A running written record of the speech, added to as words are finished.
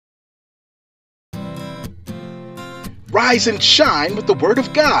Rise and shine with the Word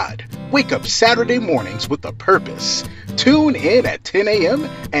of God. Wake up Saturday mornings with a purpose. Tune in at 10 a.m.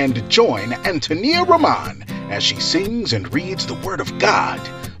 and join Antonia Rahman as she sings and reads the Word of God.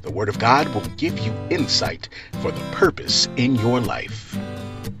 The Word of God will give you insight for the purpose in your life.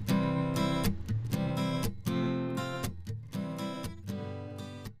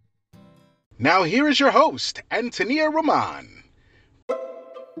 Now here is your host, Antonia Rahman.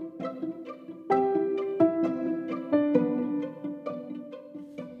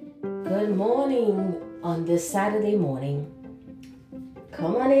 Good morning on this Saturday morning.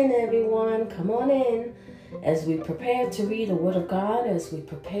 Come on in, everyone. Come on in as we prepare to read the Word of God, as we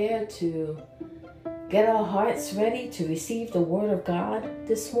prepare to get our hearts ready to receive the Word of God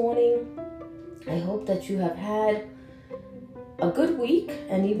this morning. I hope that you have had a good week,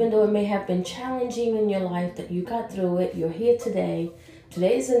 and even though it may have been challenging in your life, that you got through it. You're here today.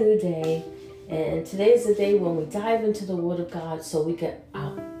 Today's a new day, and today's the day when we dive into the Word of God so we get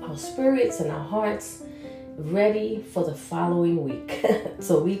our spirits and our hearts ready for the following week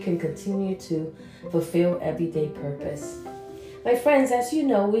so we can continue to fulfill everyday purpose. My friends, as you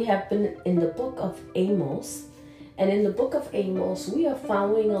know, we have been in the book of Amos, and in the book of Amos, we are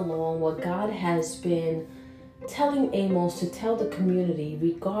following along what God has been telling Amos to tell the community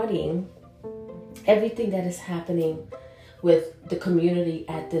regarding everything that is happening with the community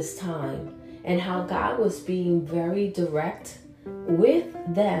at this time, and how God was being very direct with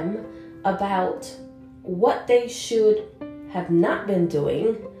them about what they should have not been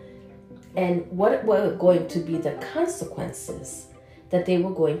doing and what were going to be the consequences that they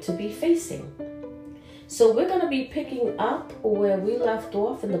were going to be facing. So we're going to be picking up where we left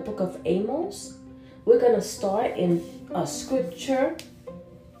off in the book of Amos. We're going to start in scripture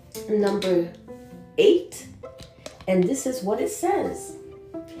number 8, and this is what it says.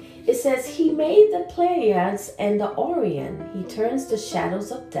 It says, He made the Pleiades and the Orion. He turns the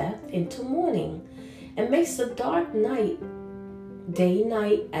shadows of death into morning, and makes the dark night and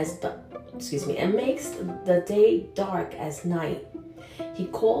makes the day dark as night. He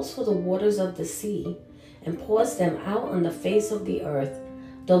calls for the waters of the sea, and pours them out on the face of the earth.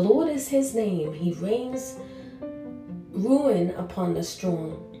 The Lord is his name. He rains ruin upon the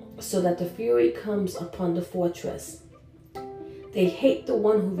strong, so that the fury comes upon the fortress. They hate the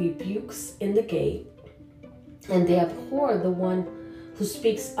one who rebukes in the gate, and they abhor the one who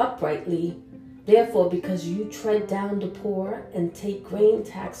speaks uprightly. Therefore, because you tread down the poor and take grain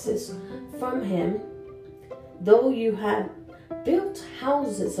taxes from him, though you have built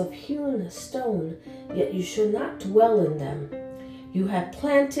houses of hewn stone, yet you shall not dwell in them. You have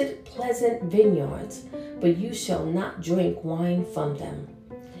planted pleasant vineyards, but you shall not drink wine from them.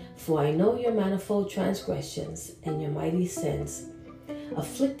 For I know your manifold transgressions and your mighty sins,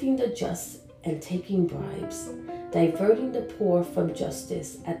 afflicting the just and taking bribes, diverting the poor from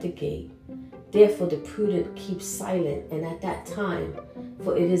justice at the gate. Therefore the prudent keep silent, and at that time,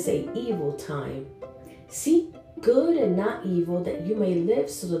 for it is an evil time. Seek good and not evil, that you may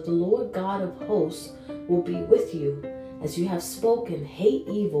live, so that the Lord God of hosts will be with you. As you have spoken, hate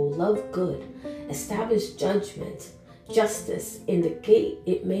evil, love good, establish justice in the gate.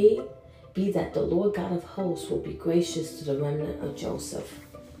 It may be that the Lord God of hosts will be gracious to the remnant of Joseph.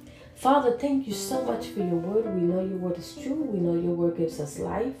 Father, thank you so much for your word. We know your word is true. We know your word gives us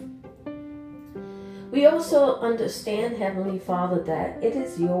life. We also understand, Heavenly Father, that it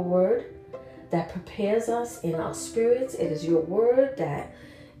is your word that prepares us in our spirits. It is your word that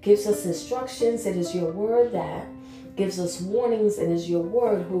gives us instructions. It is your word that gives us warnings, and is your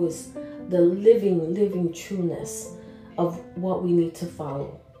word who is the living trueness of what we need to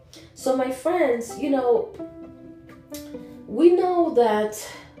follow. So my friends, we know that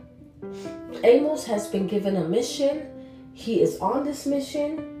Amos has been given a mission. He is on this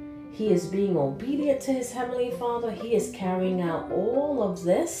mission. He is being obedient to his Heavenly Father. He is carrying out all of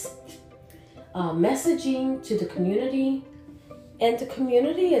this messaging to the community, and the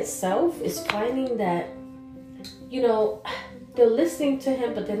community itself is finding that they're listening to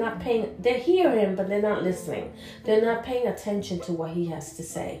him, but they hear him, but they're not listening. They're not paying attention to what he has to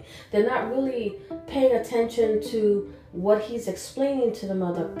say. They're not really paying attention to what he's explaining to them,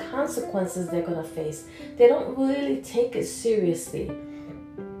 or the consequences they're going to face. They don't really take it seriously.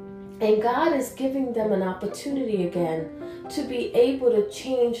 And God is giving them an opportunity again to be able to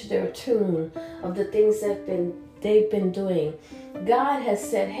change their tune of the things that they've been doing. God has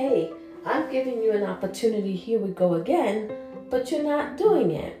said, hey, I'm giving you an opportunity, here we go again, but you're not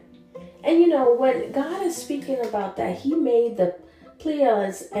doing it. And when God is speaking about that, he made the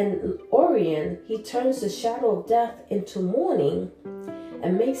Pleiades and Orion. He turns the shadow of death into morning,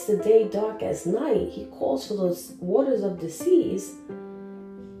 and makes the day dark as night. He calls for those waters of the seas.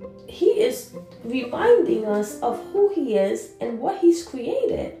 He is reminding us of who he is and what he's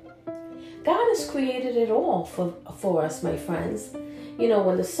created. God has created it all for us, my friends. You know,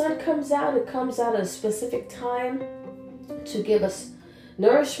 when the sun comes out, it comes out at a specific time to give us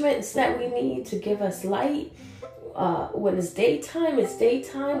nourishments that we need, to give us light. When it's daytime,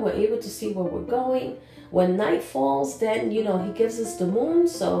 we're able to see where we're going. When night falls, then, you know, he gives us the moon,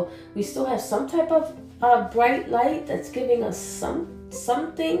 so we still have some type of bright light that's giving us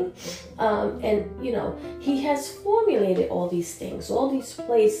something. And, you know, he has formulated all these things, all these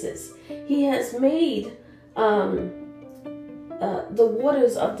places. He has made the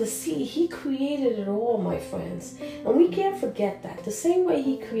waters of the sea. He created it all, my friends. And we can't forget that. The same way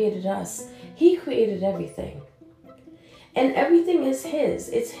he created us, he created everything. And everything is his.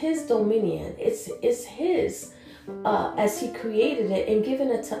 It's his dominion. It's his as he created it and given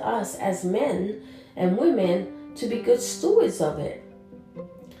it to us as men and women to be good stewards of it.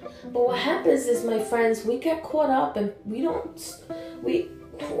 But what happens is, my friends, we get caught up and we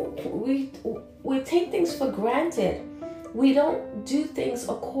take things for granted. We don't do things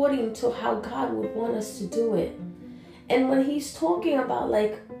according to how God would want us to do it. And when he's talking about,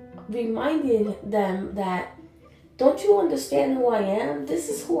 like, reminding them that, don't you understand who I am? This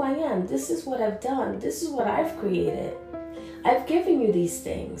is who I am. This is what I've done. This is what I've created. I've given you these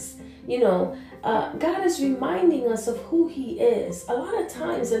things. You know, God is reminding us of who he is. A lot of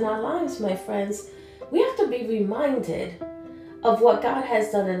times in our lives, my friends, we have to be reminded of what God has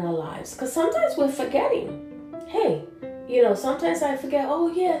done in our lives. Because sometimes we're forgetting. Hey, you know, sometimes I forget,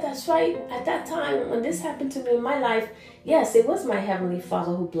 oh yeah, that's right. At that time when this happened to me in my life, yes, it was my Heavenly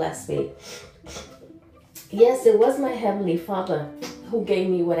Father who blessed me. Yes, it was my Heavenly Father who gave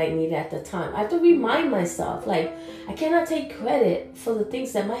me what I needed at the time. I have to remind myself, like, I cannot take credit for the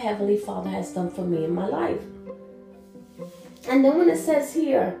things that my Heavenly Father has done for me in my life. And then when it says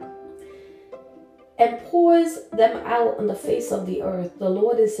here, and pours them out on the face of the earth, the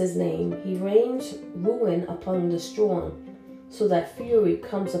Lord is his name. He rains ruin upon the strong, so that fury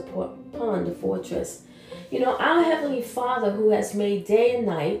comes upon the fortress. You know, our Heavenly Father, who has made day and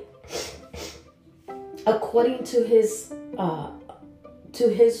night, according to his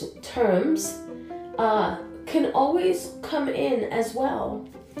terms, can always come in as well,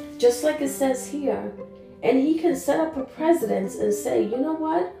 just like it says here. And he can set up a precedence and say, you know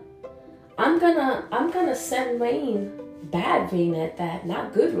what, I'm gonna send rain, bad rain at that,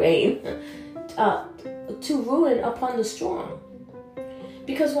 not good rain, to ruin upon the strong.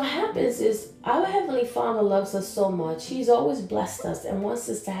 Because what happens is, our Heavenly Father loves us so much. He's always blessed us and wants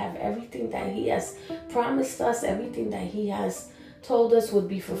us to have everything that he has promised us, everything that he has told us would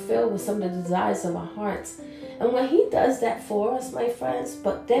be fulfilled with some of the desires of our hearts. And when he does that for us, my friends,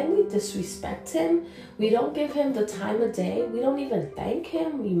 but then we disrespect him, we don't give him the time of day, we don't even thank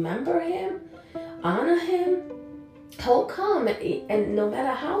him, remember him, honor him, he'll come, and no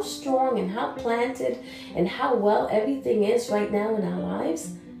matter how strong and how planted and how well everything is right now in our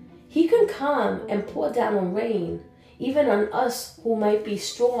lives, he can come and pour down a rain, even on us who might be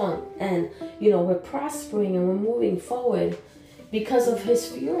strong and, you know, we're prospering and we're moving forward because of his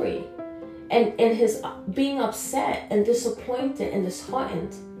fury and his being upset and disappointed and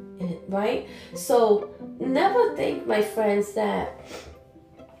disheartened, right? So never think, my friends, that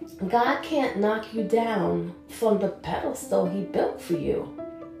God can't knock you down from the pedestal he built for you.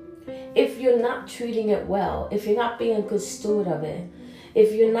 If you're not treating it well, if you're not being a good steward of it,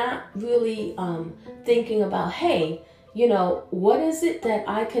 if you're not really thinking about, hey, you know, what is it that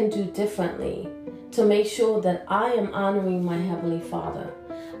I can do differently to make sure that I am honoring my Heavenly Father?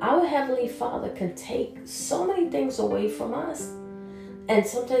 Our Heavenly Father can take so many things away from us. And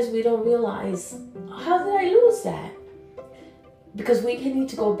sometimes we don't realize, how did I lose that? Because we need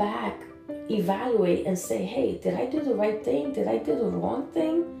to go back, evaluate, and say, hey, did I do the right thing? Did I do the wrong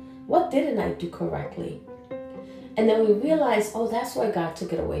thing? What didn't I do correctly? And then we realize, oh, that's why God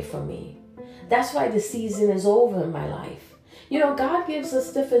took it away from me. That's why the season is over in my life. You know, God gives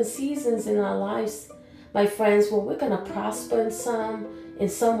us different seasons in our lives, my friends, where we're going to prosper in some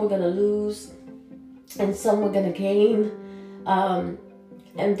we're going to lose, and some we're going to gain.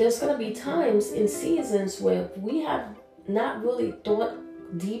 And there's going to be times in seasons where we have not really thought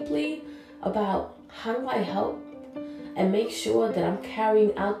deeply about, how do I help and make sure that I'm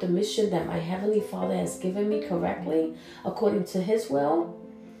carrying out the mission that my Heavenly Father has given me correctly according to his will.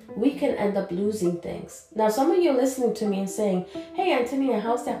 We can end up losing things. Now, some of you are listening to me and saying, hey, Antonia,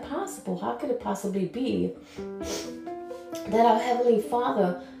 how's that possible? How could it possibly be that our Heavenly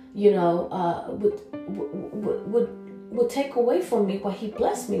Father, you know, would would take away from me what he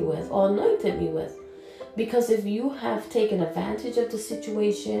blessed me with or anointed me with. Because if you have taken advantage of the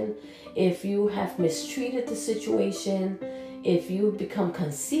situation, if you have mistreated the situation, if you become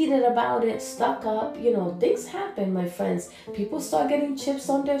conceited about it, stuck up, things happen, my friends. People start getting chips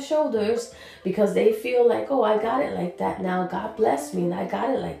on their shoulders because they feel like, oh, I got it like that now. God bless me and I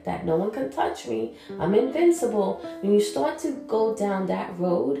got it like that. No one can touch me. I'm invincible. When you start to go down that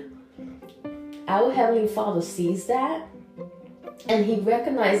road, our Heavenly Father sees that. And he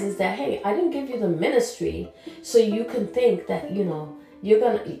recognizes that, hey, I didn't give you the ministry so you can think that, you're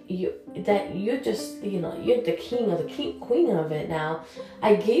just, you're the king or the queen of it now.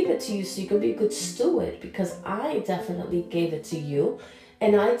 I gave it to you so you could be a good steward, because I definitely gave it to you.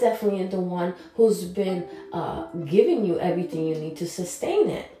 And I definitely am the one who's been giving you everything you need to sustain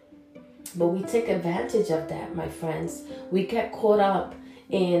it. But we take advantage of that, my friends. We get caught up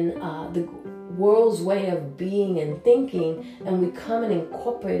in the world's way of being and thinking, and we come and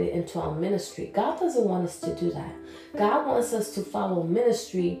incorporate it into our ministry. God doesn't want us to do that. God wants us to follow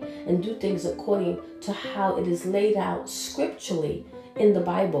ministry and do things according to how it is laid out scripturally in the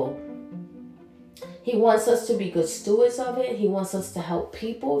Bible. He wants us to be good stewards of it. He wants us to help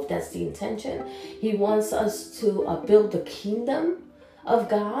people, if that's the intention. He wants us to build the kingdom of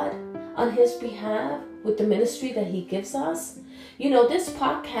God on his behalf with the ministry that he gives us. This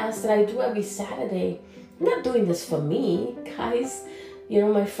podcast that I do every Saturday, I'm not doing this for me, guys.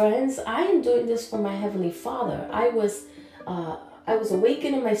 My friends, I am doing this for my Heavenly Father. I was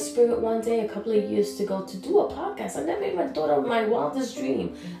awakened in my spirit one day a couple of years ago to do a podcast. I never even thought of my wildest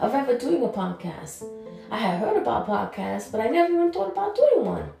dream of ever doing a podcast. I had heard about podcasts, but I never even thought about doing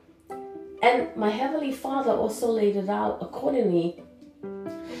one. And my Heavenly Father also laid it out accordingly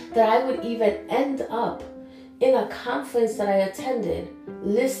that I would even end up in a conference that I attended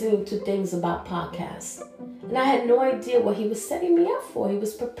listening to things about podcasts. And I had no idea what he was setting me up for. He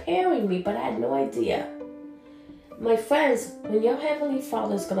was preparing me, but I had no idea. My friends, when your Heavenly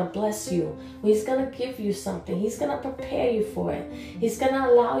Father is going to bless you, when he's going to give you something, he's going to prepare you for it. He's going to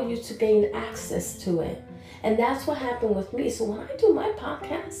allow you to gain access to it. And that's what happened with me. So when I do my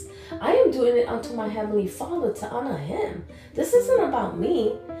podcast, I am doing it unto my Heavenly Father to honor him. This isn't about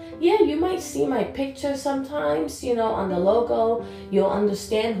me. Yeah, you might see my picture sometimes, on the logo. You'll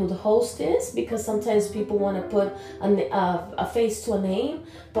understand who the host is, because sometimes people want to put a face to a name.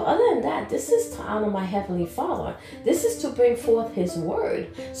 But other than that, this is to honor my Heavenly Father. This is to bring forth his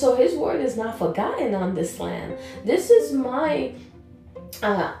word. So his word is not forgotten on this land. This is my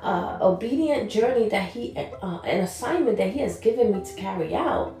obedient journey that an assignment that he has given me to carry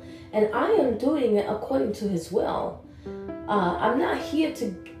out, and I am doing it according to his will. I'm not here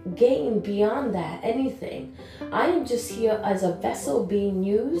to gain beyond that anything. I am just here as a vessel being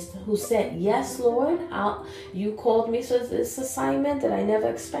used, who said, yes, Lord, you called me to this assignment that I never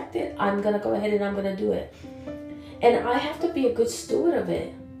expected. I'm going to go ahead and I'm going to do it. And I have to be a good steward of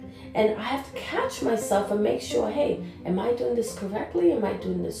it. And I have to catch myself and make sure, hey, am I doing this correctly? Am I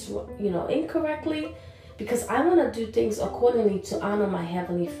doing this, incorrectly? Because I want to do things accordingly to honor my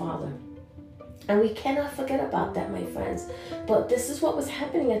Heavenly Father. And we cannot forget about that, my friends. But this is what was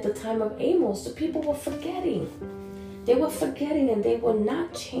happening at the time of Amos. The people were forgetting. They were forgetting, and they were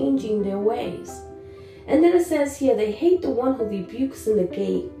not changing their ways. And then it says here, they hate the one who rebukes in the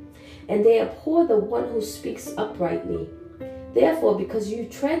gate, and they abhor the one who speaks uprightly. Therefore, because you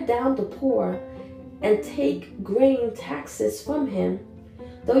tread down the poor and take grain taxes from him,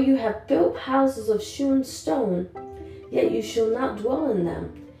 though you have built houses of hewn stone, yet you shall not dwell in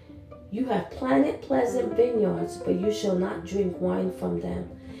them. You have planted pleasant vineyards, but you shall not drink wine from them.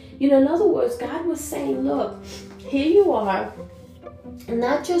 In other words, God was saying, look, here you are,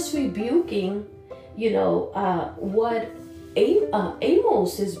 not just rebuking, what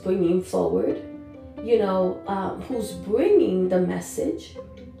Amos is bringing forward, who's bringing the message,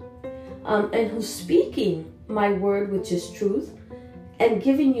 and who's speaking my word, which is truth, and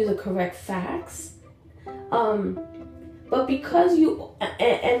giving you the correct facts. But because you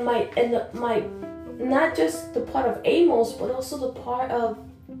and my not just the part of Amos, but also the part of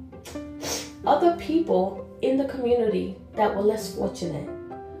other people in the community that were less fortunate,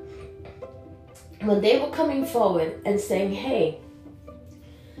 when they were coming forward and saying, hey,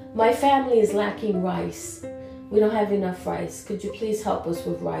 my family is lacking rice. We don't have enough rice. Could you please help us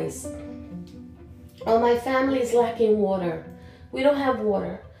with rice? Or my family is lacking water. We don't have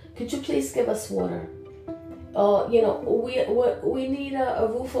water. Could you please give us water? We need a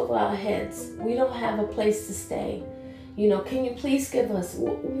roof over our heads. We don't have a place to stay. Can you please give us?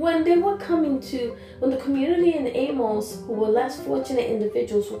 When they were when the community in Amos, who were less fortunate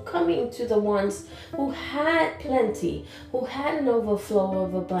individuals, were coming to the ones who had plenty, who had an overflow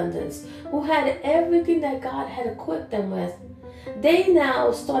of abundance, who had everything that God had equipped them with, they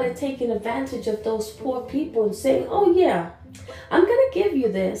now started taking advantage of those poor people and saying, oh yeah, I'm going to give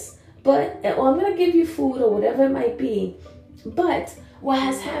you this, or I'm going to give you food or whatever it might be, but what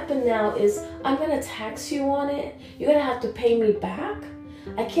has happened now is I'm going to tax you on it. You're going to have to pay me back.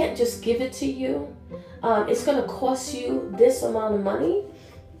 I can't just give it to you. It's going to cost you this amount of money.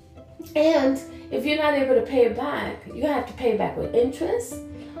 And if you're not able to pay it back, you're going to have to pay it back with interest.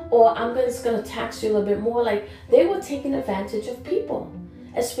 Or I'm just going to tax you a little bit more. Like, they were taking advantage of people,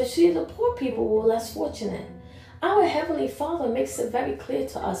 especially the poor people who were less fortunate. Our Heavenly Father makes it very clear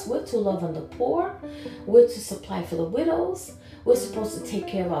to us we're to love on the poor, we're to supply for the widows, we're supposed to take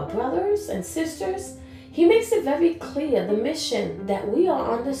care of our brothers and sisters. He makes it very clear the mission that we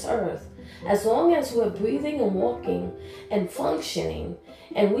are on this earth. As long as we're breathing and walking and functioning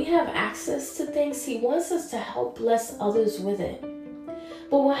and we have access to things, He wants us to help bless others with it.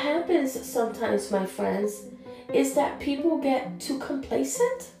 But what happens sometimes, my friends, is that people get too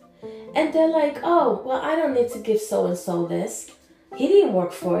complacent. And they're like, oh, well, I don't need to give so-and-so this. He didn't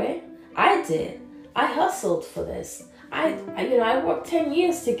work for it. I did. I hustled for this. I worked 10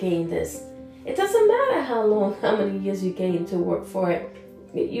 years to gain this. It doesn't matter how many years you gain to work for it.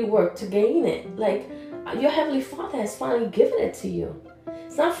 You work to gain it. Like, your Heavenly Father has finally given it to you.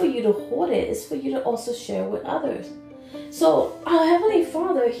 It's not for you to hoard it. It's for you to also share with others. So our Heavenly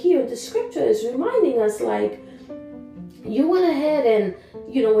Father here, the scripture is reminding us, like, you went ahead and,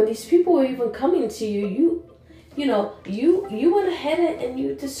 when these people were even coming to you, you went ahead and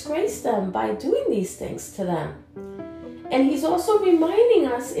you disgraced them by doing these things to them. And He's also reminding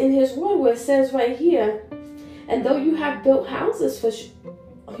us in His word where it says right here, and though you have built houses for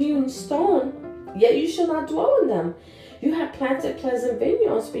hewn stone, yet you shall not dwell in them. You have planted pleasant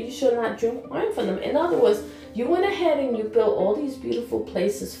vineyards, but you shall not drink wine from them. In other words, you went ahead and you built all these beautiful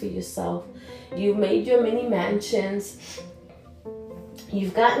places for yourself. You made your mini mansions.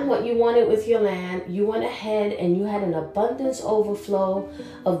 You've gotten what you wanted with your land. You went ahead and you had an abundance overflow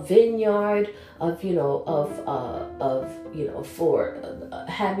of vineyard, for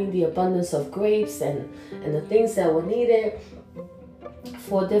having the abundance of grapes and the things that were needed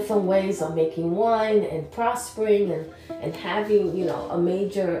for different ways of making wine and prospering and having, a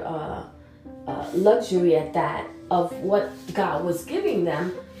major luxury at that of what God was giving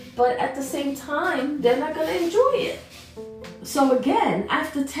them. But at the same time, they're not going to enjoy it. So again,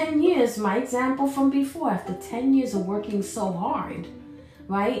 after 10 years, my example from before, after 10 years of working so hard,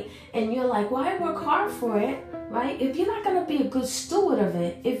 right? And you're like, well, I work hard for it, right? If you're not going to be a good steward of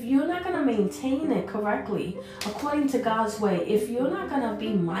it, if you're not going to maintain it correctly, according to God's way, if you're not going to be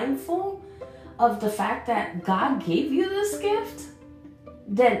mindful of the fact that God gave you this gift,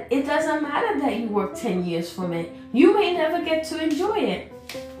 then it doesn't matter that you work 10 years from it. You may never get to enjoy it.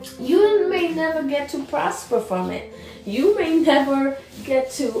 You may never get to prosper from it. You may never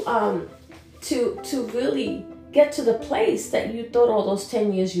get to really get to the place that you thought all those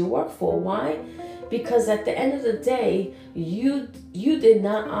 10 years you worked for. Why? Because at the end of the day, you did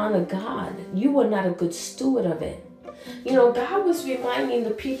not honor God. You were not a good steward of it. God was reminding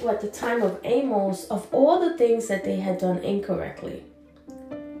the people at the time of Amos of all the things that they had done incorrectly.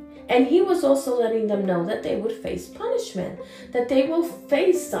 And He was also letting them know that they would face punishment, that they will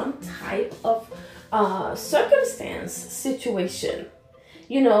face some type of circumstance, situation,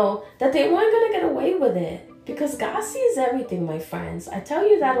 that they weren't going to get away with it. Because God sees everything, my friends. I tell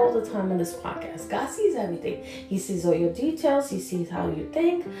you that all the time in this podcast. God sees everything. He sees all your details. He sees how you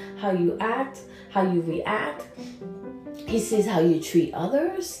think, how you act, how you react. He sees how you treat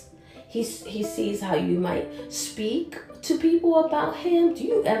others. He sees how you might speak to people about Him. Do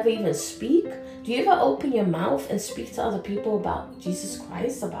you ever even speak? Do you ever open your mouth and speak to other people about Jesus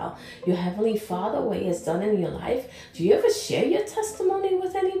Christ, about your Heavenly Father, what He has done in your life? Do you ever share your testimony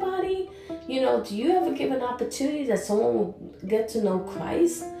with anybody? Do you ever give an opportunity that someone will get to know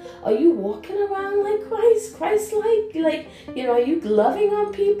Christ? Are you walking around like Christ-like? Are you loving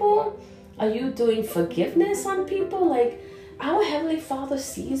on people? Are you doing forgiveness on people? Our Heavenly Father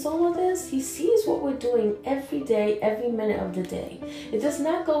sees all of this. He sees what we're doing every day, every minute of the day. It does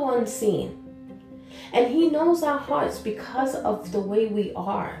not go unseen. And He knows our hearts because of the way we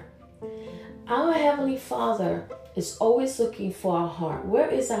are. Our Heavenly Father is always looking for our heart. Where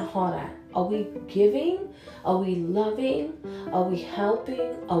is our heart at? Are we giving? Are we loving? Are we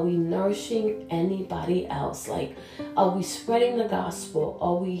helping? Are we nourishing anybody else? Are we spreading the gospel?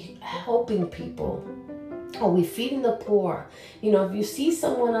 Are we helping people? Are we feeding the poor? You know, if you see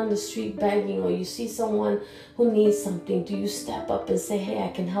someone on the street begging, or you see someone who needs something, do you step up and say, hey, I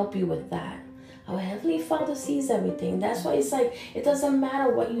can help you with that? Our Heavenly Father sees everything. That's why it's like, it doesn't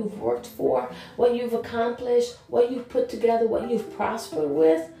matter what you've worked for, what you've accomplished, what you've put together, what you've prospered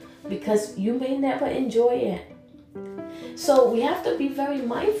with, because you may never enjoy it. So we have to be very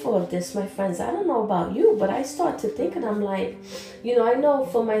mindful of this, my friends. I don't know about you, but I start to think, and I'm like, you know, I know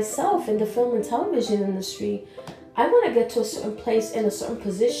for myself in the film and television industry, I want to get to a certain place in a certain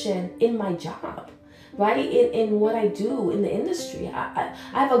position in my job, right? In what I do in the industry. I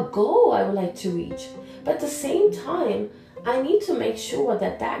have a goal I would like to reach. But at the same time, I need to make sure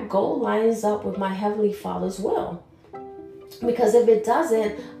that that goal lines up with my Heavenly Father's will. Because if it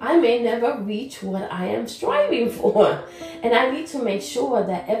doesn't, I may never reach what I am striving for. And I need to make sure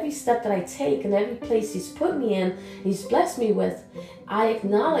that every step that I take and every place He's put me in, He's blessed me with, I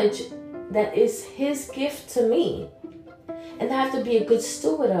acknowledge that it's His gift to me. And I have to be a good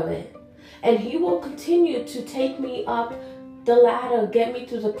steward of it. And He will continue to take me up the ladder, get me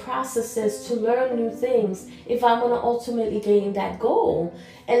through the processes to learn new things if I want to ultimately gain that goal.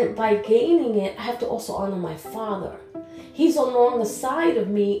 And by gaining it, I have to also honor my Father. He's along the side of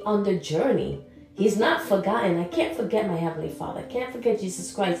me on the journey. He's not forgotten. I can't forget my Heavenly Father. I can't forget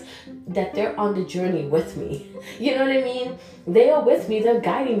Jesus Christ, that they're on the journey with me. You know what I mean? They are with me. They're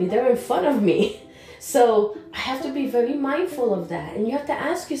guiding me. They're in front of me. So I have to be very mindful of that. And you have to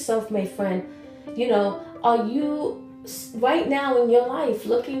ask yourself, my friend, you know, are you right now in your life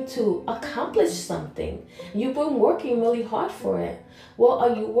looking to accomplish something? You've been working really hard for it. Well,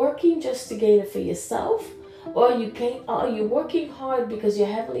 are you working just to gain it for yourself? Or are you working hard because your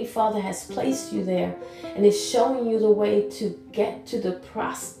Heavenly Father has placed you there and is showing you the way to get to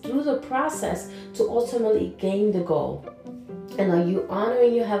through the process to ultimately gain the goal? And are you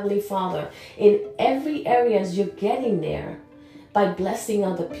honoring your Heavenly Father in every area as you're getting there? By blessing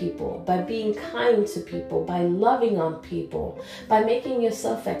other people, by being kind to people, by loving on people, by making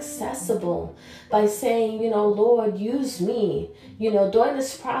yourself accessible, by saying, you know, Lord, use me. You know, during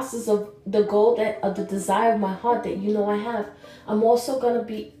this process of the goal of the desire of my heart that you know I have, I'm also going to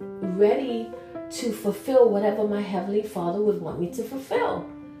be ready to fulfill whatever my Heavenly Father would want me to fulfill.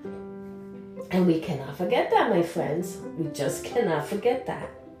 And we cannot forget that, my friends. We just cannot forget that.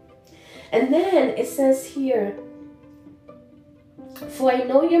 And then it says here, for I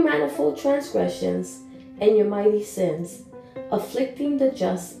know your manifold transgressions and your mighty sins, afflicting the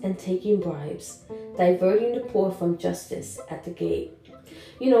just and taking bribes, diverting the poor from justice at the gate.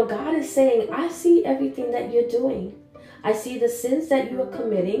 You know, God is saying, I see everything that you're doing. I see the sins that you are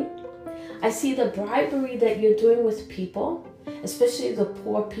committing. I see the bribery that you're doing with people, especially the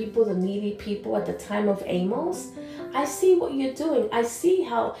poor people, the needy people at the time of Amos. I see what you're doing. I see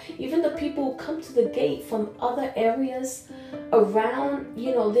how even the people who come to the gate from other areas around,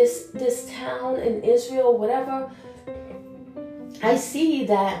 you know, this town in Israel, whatever, I see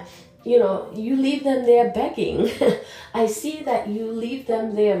that, you know, you leave them there begging. I see that you leave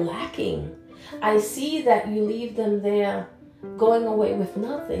them there lacking. I see that you leave them there going away with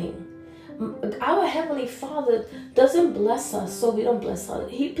nothing. Our Heavenly Father doesn't bless us so we don't bless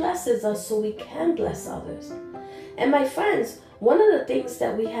others. He blesses us so we can bless others. And my friends, one of the things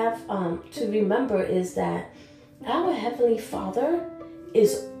that we have to remember is that our Heavenly Father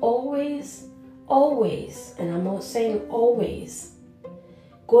is always, and I'm not saying always,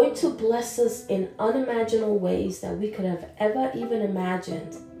 going to bless us in unimaginable ways that we could have ever even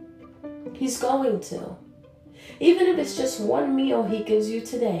imagined. He's going to. Even if it's just one meal He gives you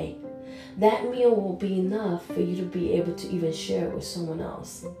today, that meal will be enough for you to be able to even share it with someone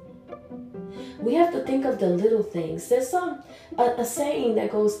else. We have to think of the little things. There's a saying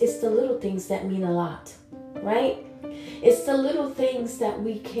that goes, it's the little things that mean a lot, right? It's the little things that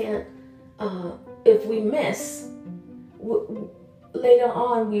we can't, if we miss, later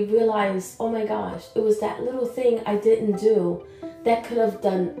on we realize, oh my gosh, it was that little thing I didn't do that could have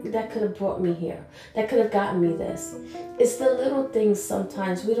brought me here, that could have gotten me this. It's the little things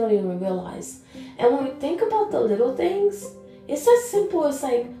sometimes we don't even realize. And when we think about the little things, it's as simple as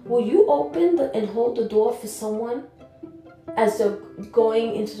like, will you open and hold the door for someone as they're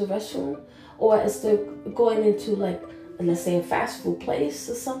going into the restroom, or as they're going into, like, let's say a fast food place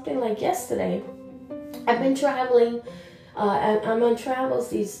or something? Like yesterday, I've been traveling. I'm on travels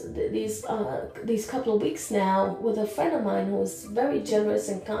these couple of weeks now with a friend of mine who was very generous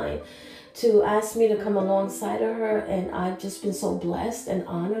and kind to ask me to come alongside of her, and I've just been so blessed and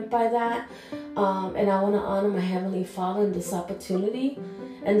honored by that. And I want to honor my Heavenly Father in this opportunity.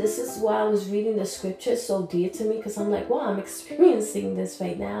 And this is why I was reading the scripture so dear to me, because I'm like, wow, I'm experiencing this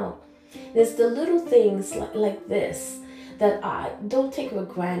right now. It's the little things like this that I don't take for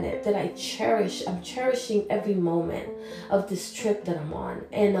granted, that I cherish. I'm cherishing every moment of this trip that I'm on.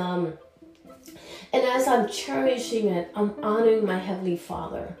 And as I'm cherishing it, I'm honoring my Heavenly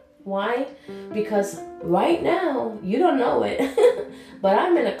Father. Why? Because right now, you don't know it, but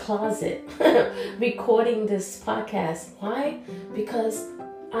I'm in a closet recording this podcast. Why? Because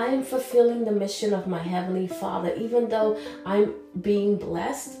I am fulfilling the mission of my Heavenly Father. Even though I'm being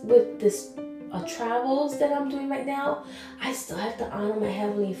blessed with this travels that I'm doing right now, I still have to honor my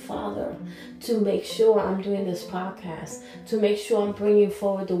Heavenly Father to make sure I'm doing this podcast, to make sure I'm bringing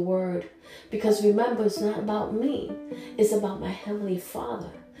forward the word. Because remember, it's not about me. It's about my Heavenly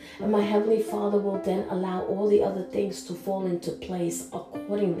Father. And my Heavenly Father will then allow all the other things to fall into place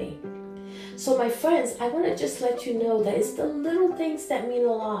accordingly. So my friends, I want to just let you know that it's the little things that mean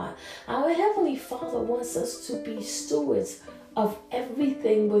a lot. Our Heavenly Father wants us to be stewards of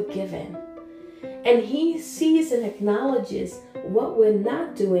everything we're given. And He sees and acknowledges what we're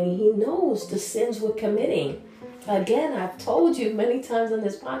not doing. He knows the sins we're committing. Again, I've told you many times on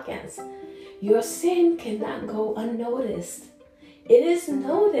this podcast, your sin cannot go unnoticed. It is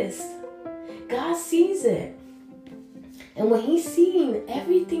noticed. God sees it. And when He's seeing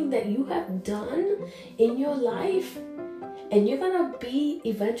everything that you have done in your life, and you're going to be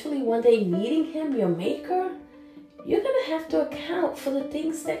eventually one day meeting Him, your Maker, you're going to have to account for the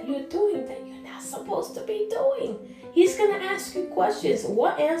things that you're doing that you're not supposed to be doing. He's going to ask you questions.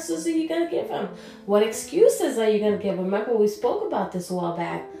 What answers are you going to give Him? What excuses are you going to give Him? Remember, we spoke about this a while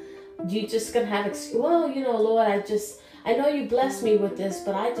back. You just going to have excuses. Well, Lord, I know you blessed me with this,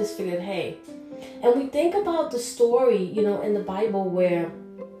 but I just figured, hey. And we think about the story, in the Bible where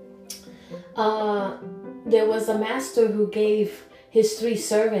there was a master who gave his 3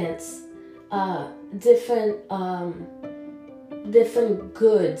 servants different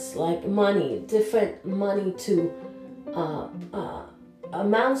goods, like money, different money to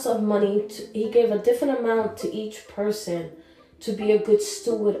amounts of money. He gave a different amount to each person to be a good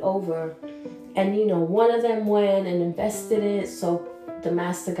steward over. And one of them went and invested it, so the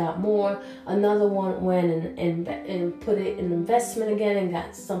master got more. Another one went and put it in investment again and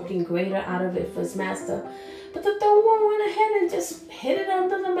got something greater out of it for his master. But the third one went ahead and just hid it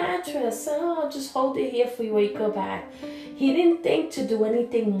under the mattress. I'll just hold it here for you when you go back. He didn't think to do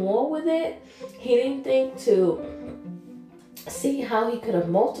anything more with it. He didn't think to see how he could have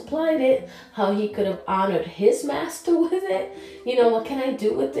multiplied it, how he could have honored his master with it. What can I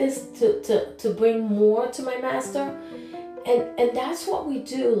do with this to bring more to my master? And that's what we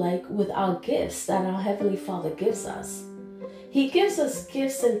do, like with our gifts that our Heavenly Father gives us. He gives us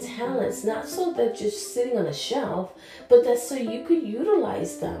gifts and talents, not so that you're sitting on a shelf, but that so you could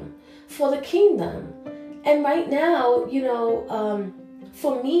utilize them for the kingdom. And right now,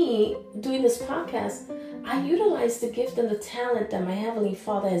 for me, doing this podcast, I utilize the gift and the talent that my Heavenly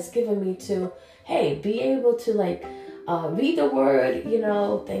Father has given me to, be able to read the word.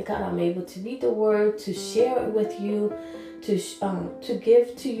 Thank God I'm able to read the word, to share it with you, to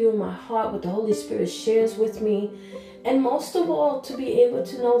give to you my heart what the Holy Spirit shares with me. And most of all, to be able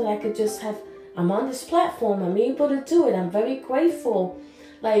to know that I could just I'm on this platform, I'm able to do it. I'm very grateful.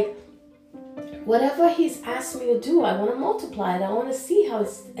 Like, whatever He's asked me to do, I want to multiply it. I want to see how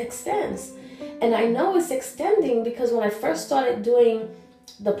it extends. And I know it's extending because when I first started doing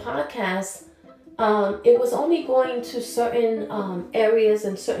the podcast, it was only going to certain areas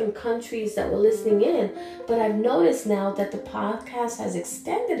and certain countries that were listening in. But I've noticed now that the podcast has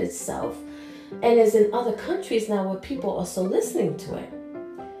extended itself and is in other countries now where people are also listening to it.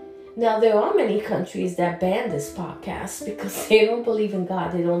 Now, there are many countries that ban this podcast because they don't believe in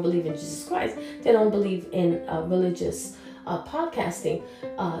God. They don't believe in Jesus Christ. They don't believe in religious podcasting.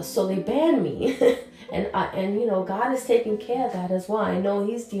 So they ban me. and God is taking care of that as well. I know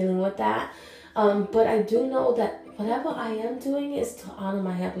He's dealing with that. But I do know that whatever I am doing is to honor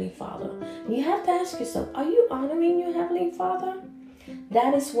my Heavenly Father. You have to ask yourself, are you honoring your Heavenly Father?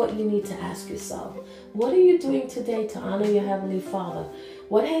 That is what you need to ask yourself. What are you doing today to honor your Heavenly Father?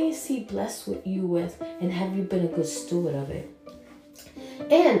 What has He blessed you with, and have you been a good steward of it?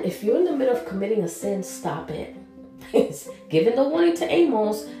 And if you're in the middle of committing a sin, stop it. He's giving the warning to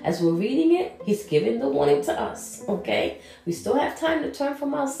Amos. As we're reading it, He's giving the warning to us, okay? We still have time to turn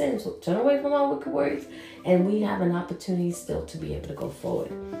from our sins, turn away from our wicked words, and we have an opportunity still to be able to go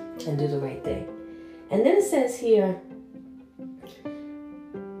forward and do the right thing. And then it says here,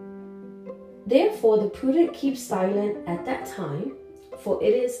 therefore the prudent keep silent at that time, for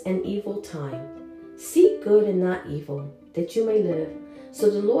it is an evil time. Seek good and not evil, that you may live. So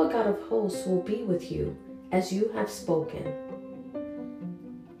the Lord God of hosts will be with you, as you have spoken.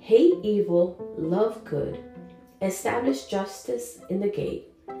 hate evil, love good, establish justice in the gate.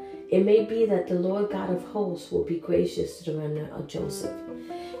 It may be that the Lord God of hosts will be gracious to the remnant of Joseph.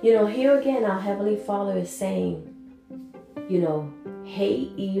 Here again, our Heavenly Father is saying,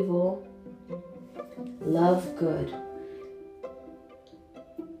 hate evil, love good.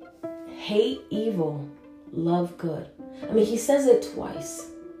 Hate evil, love good. He says it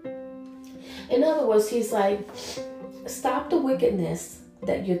twice. In other words, he's like, stop the wickedness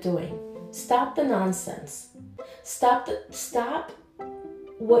that you're doing. Stop the nonsense. Stop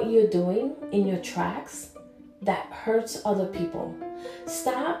what you're doing in your tracks that hurts other people.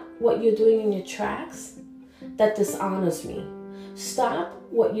 Stop what you're doing in your tracks that dishonors me. Stop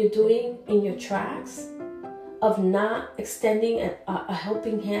what you're doing in your tracks of not extending a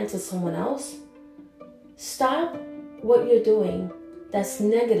helping hand to someone else. Stop what you're doing that's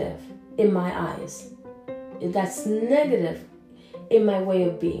negative in my eyes. That's negative in my way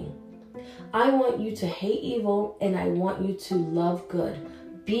of being. I want you to hate evil and I want you to love good.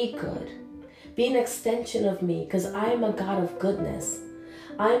 Be good. Be an extension of me, because I am a God of goodness.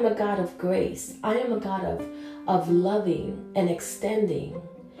 I am a God of grace. I am a God of loving and extending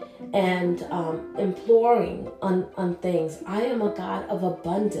and imploring on things. I am a God of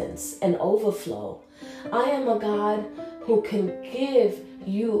abundance and overflow. I am a God who can give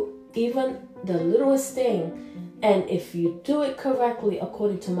you even the littlest thing, and if you do it correctly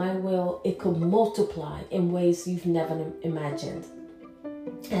according to my will, it could multiply in ways you've never imagined.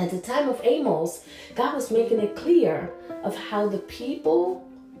 And at the time of Amos, God was making it clear of how the people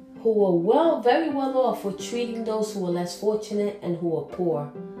who were very well off were treating those who were less fortunate and who were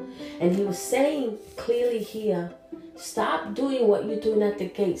poor. And he was saying clearly here, stop doing what you're doing at the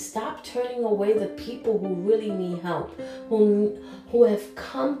gate. Stop turning away the people who really need help, who have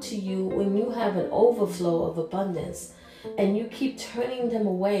come to you when you have an overflow of abundance, and you keep turning them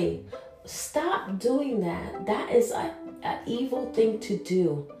away. Stop doing that. That is an evil thing to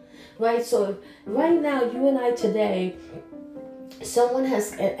do, right? So right now, you and I today, someone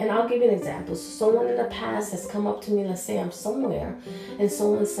has, and I'll give you an example. So someone in the past has come up to me, let's say I'm somewhere, and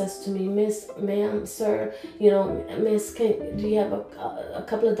someone says to me, ma'am, sir, miss, do you have a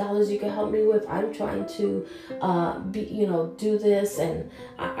couple of dollars you can help me with? I'm trying to do this, and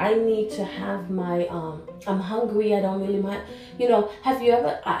I need to have my, I'm hungry, I don't really mind. Have you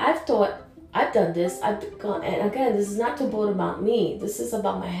ever, I've done this, I've gone, and again, this is not to boast about me. This is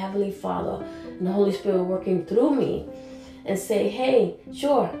about my Heavenly Father and the Holy Spirit working through me. And say, hey,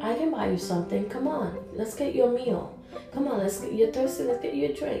 sure, I can buy you something. Come on, let's get you a meal. Come on, you're thirsty, let's get you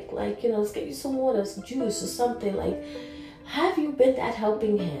a drink. Let's get you some water, some juice or something. Have you been that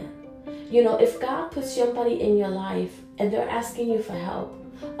helping hand? If God puts somebody in your life and they're asking you for help,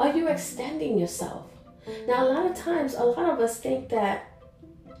 are you extending yourself? Now, a lot of times, a lot of us think that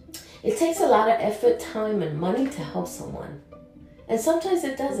it takes a lot of effort, time, and money to help someone. And sometimes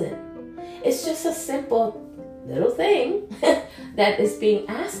it doesn't. It's just a simple little thing that is being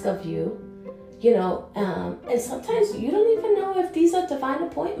asked of you, and sometimes you don't even know if these are divine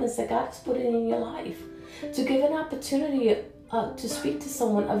appointments that God has put in your life to give an opportunity to speak to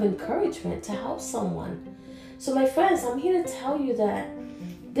someone of encouragement, to help someone. So my friends, I'm here to tell you that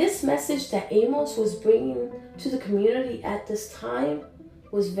this message that Amos was bringing to the community at this time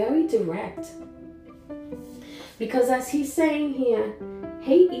was very direct, because as he's saying here,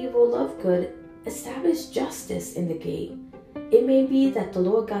 hate evil, love good, establish justice in the gate. It may be that the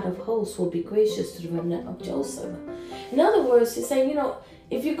Lord God of hosts will be gracious to the remnant of Joseph. In other words, he's saying,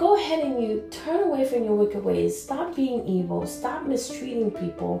 if you go ahead and you turn away from your wicked ways, stop being evil, stop mistreating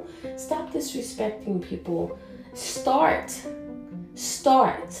people, stop disrespecting people, start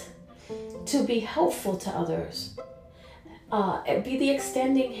to be helpful to others. Be the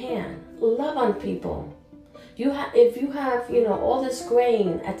extending hand. Love on people. If you have, all this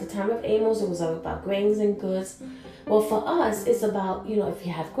grain, at the time of Amos, it was about grains and goods. Well, for us, it's about, if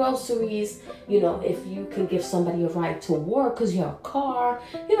you have groceries, if you can give somebody a ride to work because you have a car,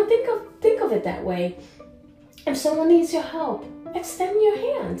 think of it that way. If someone needs your help, extend your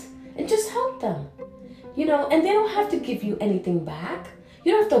hand and just help them, and they don't have to give you anything back.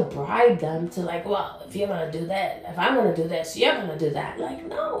 You don't have to bribe them to well, if you're going to do that, if I'm going to do this, you're going to do that.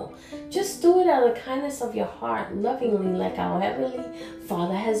 No, just do it out of the kindness of your heart, lovingly, like our Heavenly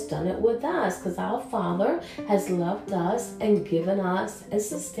Father has done it with us, because our Father has loved us and given us and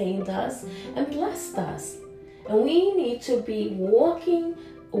sustained us and blessed us. And we need to be walking,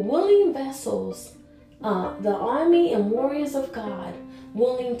 willing vessels, the army and warriors of God,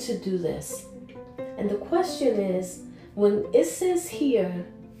 willing to do this. And the question is, when it says here,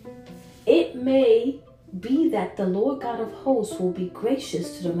 it may be that the Lord God of hosts will be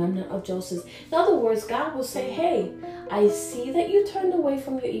gracious to the remnant of Joseph. In other words, God will say, hey, I see that you turned away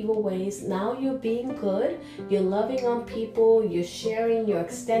from your evil ways. Now you're being good. You're loving on people. You're sharing. You're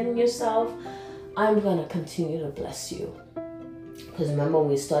extending yourself. I'm going to continue to bless you. Because remember, when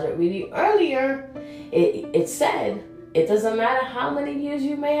we started reading earlier, it said, it doesn't matter how many years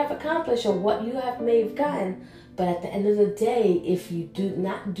you may have accomplished or what you may have gotten, but at the end of the day, if you do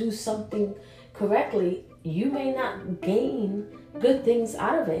not do something correctly, you may not gain good things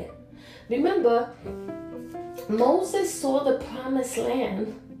out of it. Remember, Moses saw the promised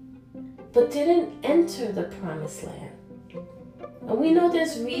land, but didn't enter the promised land. And we know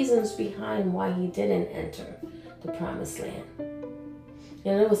there's reasons behind why he didn't enter the promised land.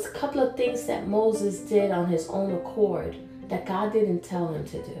 There was a couple of things that Moses did on his own accord that God didn't tell him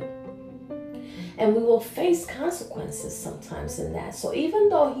to do. And we will face consequences sometimes in that. So even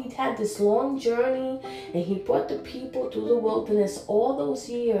though he had this long journey and he brought the people through the wilderness all those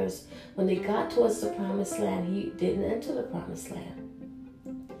years, when they got towards the promised land, he didn't enter the promised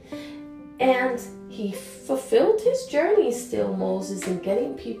land. And he fulfilled his journey still, Moses, in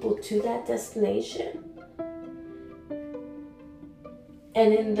getting people to that destination.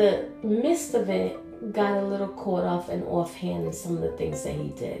 And in the midst of it, got a little caught off and offhand in some of the things that he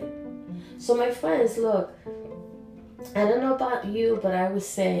did. So my friends, look, I don't know about you, but I would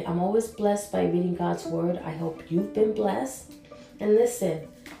say I'm always blessed by reading God's word. I hope you've been blessed. And listen,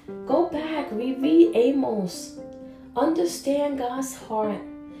 go back, reread Amos. Understand God's heart.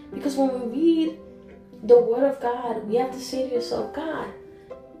 Because when we read the word of God, we have to say to yourself, God,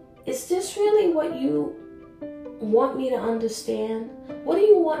 is this really what you want me to understand? What do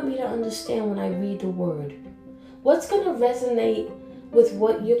you want me to understand when I read the word? What's going to resonate with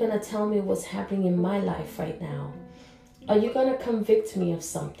what you're going to tell me what's happening in my life right now? Are you going to convict me of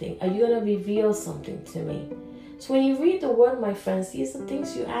something? Are you going to reveal something to me? So when you read the word, my friends, these are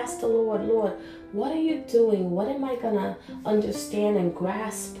things you ask the Lord, Lord, what are you doing? What am I going to understand and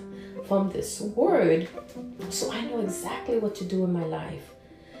grasp from this word so I know exactly what to do in my life?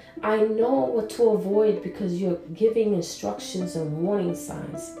 I know what to avoid because you're giving instructions and warning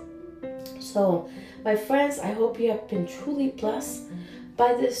signs. So, my friends, I hope you have been truly blessed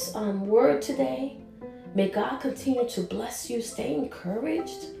by this word today. May God continue to bless you. Stay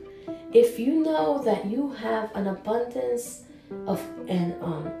encouraged. If you know that you have an abundance of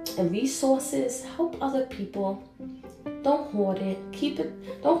and resources, help other people. Don't hoard it.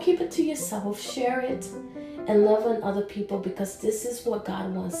 Don't keep it to yourself. Share it. And love on other people, because this is what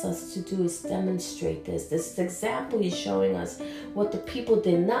God wants us to do, is demonstrate this. This example He's showing us what the people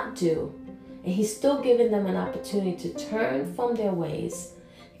did not do. And He's still giving them an opportunity to turn from their ways,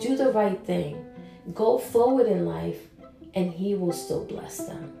 do the right thing, go forward in life, and He will still bless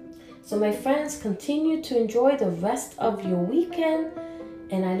them. So my friends, continue to enjoy the rest of your weekend.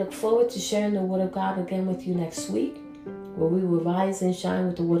 And I look forward to sharing the Word of God again with you next week, where we will rise and shine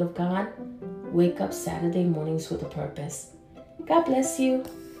with the Word of God. Wake up Saturday mornings with a purpose. God bless you.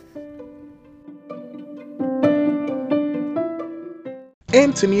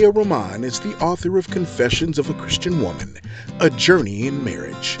 Antonia Roman is the author of Confessions of a Christian Woman, A Journey in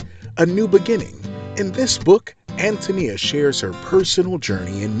Marriage, A New Beginning. In this book, Antonia shares her personal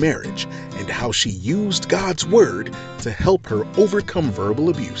journey in marriage and how she used God's Word to help her overcome verbal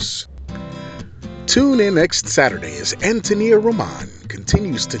abuse. Tune in next Saturday as Antonia Roman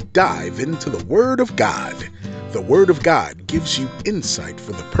continues to dive into the Word of God. The Word of God gives you insight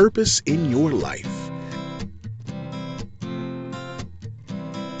for the purpose in your life.